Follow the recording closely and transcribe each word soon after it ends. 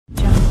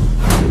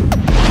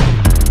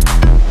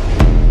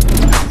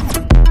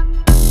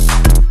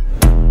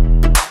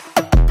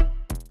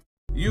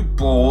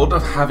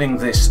thought of having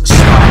this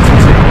starter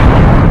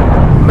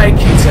team, make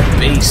it a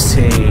beast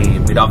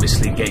team, with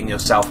obviously getting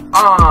yourself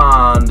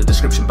on the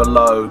description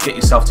below, get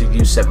yourself to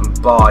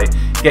U7 buy,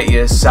 get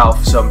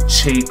yourself some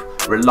cheap,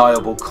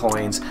 reliable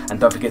coins,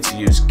 and don't forget to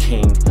use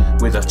King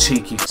with a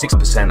cheeky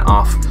 6%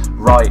 off.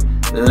 Right,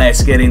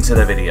 let's get into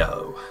the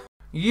video.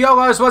 Yo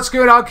guys, what's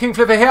good? I'm King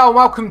Flipper here, and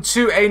welcome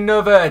to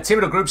another Team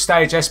of the Group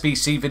Stage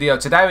SBC video.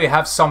 Today we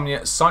have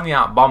Sonia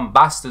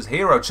Bompastor's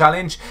Hero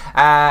Challenge,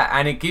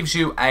 and it gives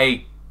you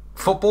a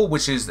football,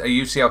 which is a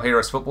UCL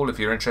Heroes football if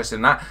you're interested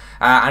in that,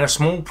 and a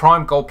small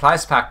Prime Gold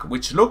Players Pack,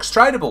 which looks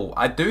tradable.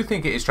 I do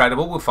think it is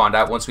tradable. We'll find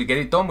out once we get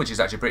it done, which is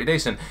actually pretty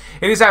decent.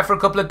 It is out for a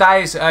couple of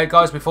days,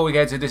 guys. Before we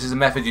get to this, is a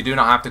method you do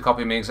not have to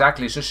copy me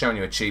exactly. It's just showing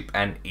you a cheap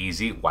and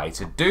easy way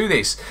to do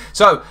this.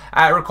 So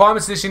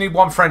requirements of this: you need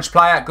one French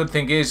player. Good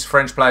thing is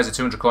French players are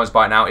 200 coins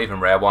by now, even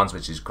rare ones,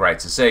 which is great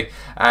to see.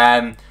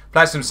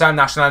 Players from the same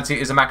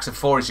nationality is a max of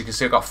 4. As you can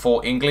see, I've got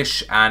 4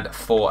 English and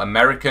 4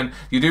 American.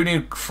 You do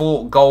need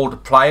 4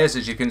 gold players,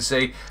 as you can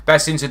see.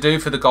 Best thing to do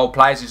for the gold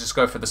players is just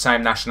go for the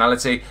same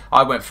nationality.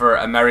 I went for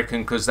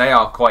American because they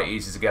are quite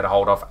easy to get a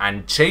hold of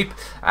and cheap.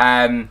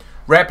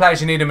 Rare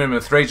players, you need a minimum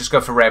of 3. Just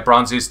go for rare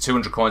bronzes.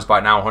 200 coins by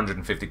now,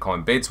 150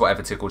 coin bids,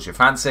 whatever tickles your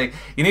fancy.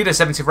 You need a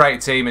 70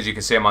 rated team. As you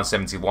can see, I'm on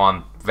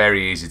 71.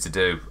 Very easy to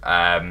do,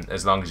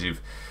 as long as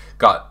you've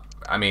got...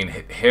 I mean,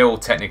 Hill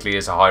technically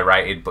is a high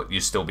rated, but you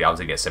still be able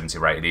to get 70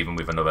 rated even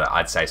with another,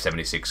 I'd say,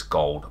 76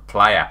 gold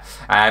player.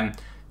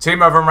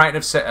 Team over rating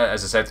of,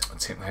 as I said,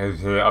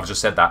 I've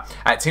just said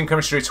that. Team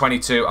chemistry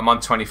 22. I'm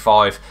on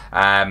 25.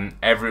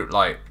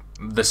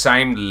 The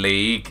same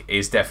league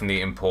is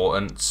definitely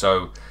important.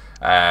 So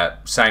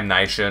same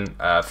nation,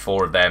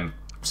 4 of them,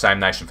 same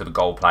nation for the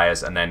gold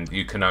players, and then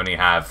you can only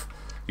have.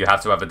 You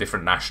have to have a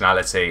different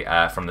nationality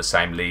from the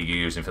same league you're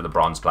using for the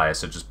bronze players,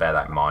 so just bear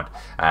that in mind.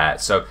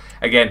 So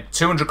again,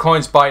 200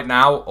 coins by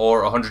now,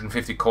 or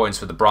 150 coins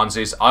for the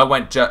bronzes. I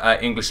went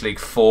English League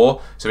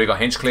 4, so we got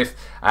Hinchcliffe.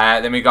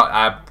 Then we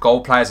got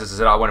gold players, as I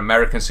said, I went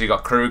American, so you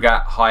got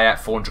Kruger, Hyatt,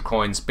 400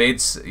 coins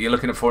bids. You're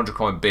looking at 400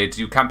 coin bids.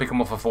 You can pick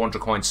them up for 400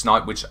 coin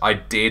snipe, which I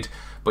did,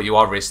 but you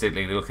are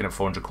realistically looking at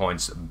 400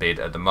 coins bid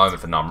at the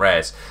moment for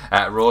non-rares.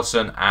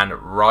 Rawson and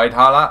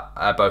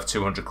Ridehaller, both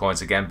 200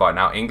 coins again by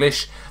now,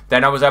 English.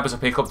 Then I was able to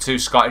pick up 2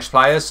 Scottish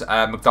players,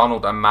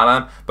 McDonald and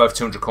Mallan, both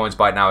 200 coins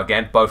by now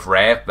again, both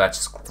rare,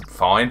 that's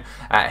fine.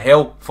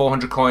 Hill,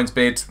 400 coins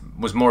bid,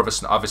 was more of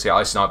a, obviously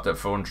I sniped at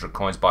 400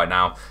 coins by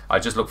now. I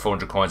just looked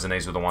 400 coins and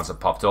these were the ones that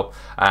popped up.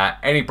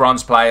 Any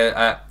bronze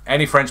player,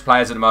 any French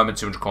players at the moment,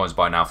 200 coins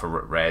by now for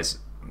rares.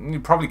 You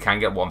probably can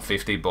get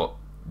 150, but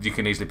you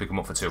can easily pick them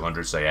up for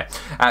 200, so yeah.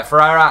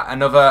 Ferreira,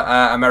 another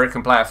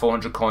American player,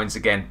 400 coins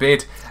again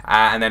bid.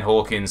 And then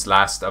Hawkins,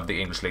 last of the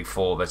English League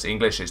 4, that's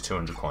English, is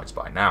 200 coins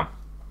by now.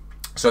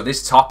 So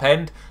this top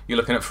end, you're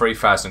looking at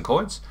 3,000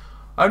 coins.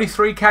 Only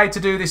 3k to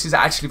do this is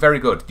actually very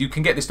good. You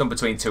can get this done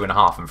between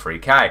 2.5 and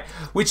 3k,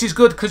 which is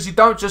good because you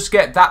don't just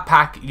get that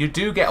pack, you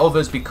do get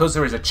others because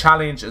there is a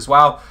challenge as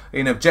well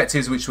in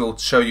objectives, which we'll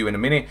show you in a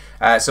minute.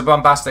 So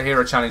Bompastor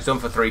Hero Challenge done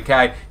for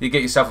 3k. You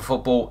get yourself a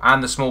football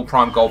and the small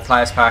Prime Gold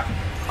Players Pack.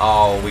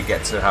 Oh, we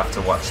get to have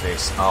to watch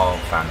this.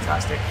 Oh,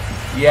 fantastic.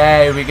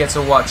 Yay, we get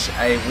to watch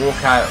a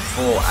walkout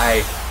for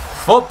a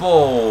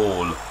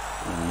football.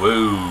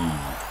 Woo.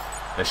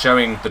 They're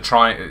showing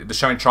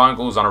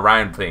triangles on a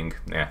round thing.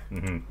 Yeah,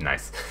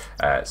 nice.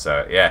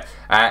 So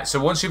yeah. So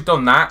once you've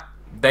done that,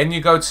 then you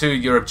go to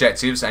your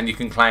objectives and you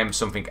can claim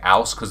something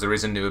else, because there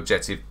is a new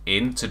objective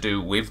in to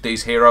do with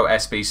these hero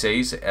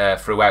SBCs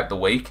throughout the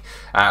week,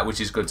 which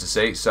is good to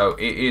see. So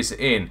it is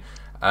in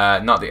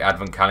not the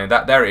advent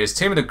calendar. There it is.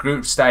 Team of the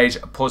Group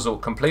Stage Puzzle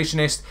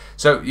Completionist.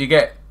 So you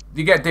get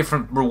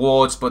different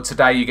rewards, but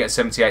today you get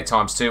 78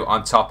 times 2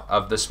 on top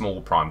of the small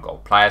Prime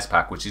Gold Players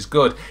Pack, which is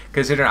good,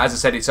 considering, as I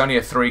said, it's only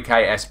a 3k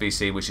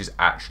SBC, which is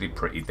actually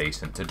pretty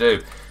decent to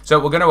do. So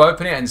we're going to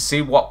open it and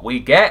see what we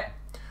get.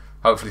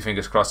 Hopefully,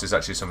 fingers crossed, it's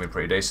actually something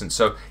pretty decent.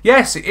 So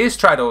yes, it is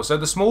tradable. So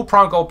the small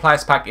Prime Gold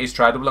Players Pack is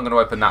tradable. I'm going to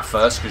open that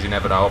first, because you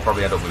never know, I'll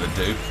probably end up with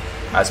a dupe,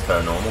 as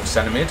per normal.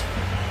 Centimid.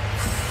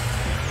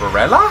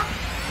 Barella?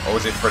 Or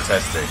was it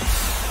Fratesti?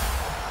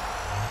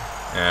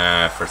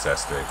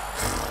 Fratesti.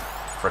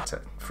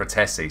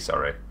 Fratesi,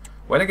 sorry.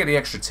 Where did I get the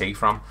extra T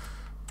from?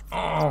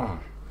 Oh,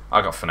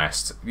 I got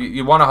finessed.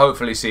 You want to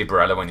hopefully see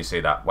Barella when you see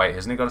that. Wait,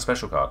 hasn't he got a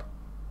special card?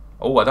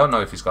 Oh, I don't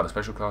know if he's got a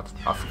special card.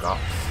 I forgot.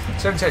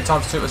 78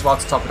 times 2 as well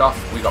to top it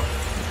off. We got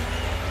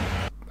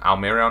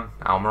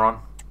Almiron.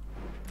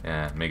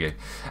 Yeah, Miggy.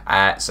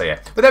 So yeah,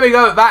 but there we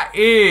go. That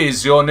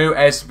is your new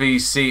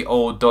SBC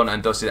all done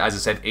and dusted. As I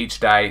said, each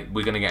day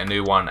we're going to get a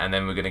new one, and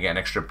then we're going to get an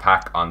extra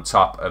pack on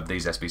top of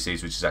these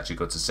SBCs, which is actually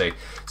good to see.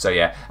 So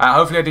yeah,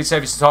 hopefully I did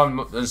save you some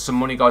time and some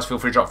money, guys. Feel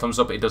free to drop a thumbs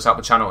up. It does help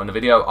the channel and the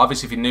video.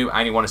 Obviously, if you're new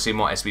and you want to see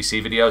more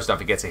SBC videos, don't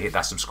forget to hit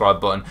that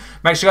subscribe button.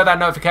 Make sure you got that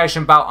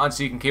notification bell on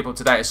so you can keep up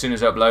to date as soon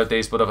as I upload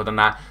these. But other than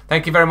that,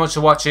 thank you very much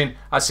for watching.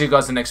 I'll see you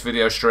guys in the next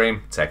video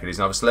stream. Take it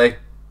easy, obviously.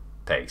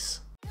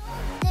 Peace.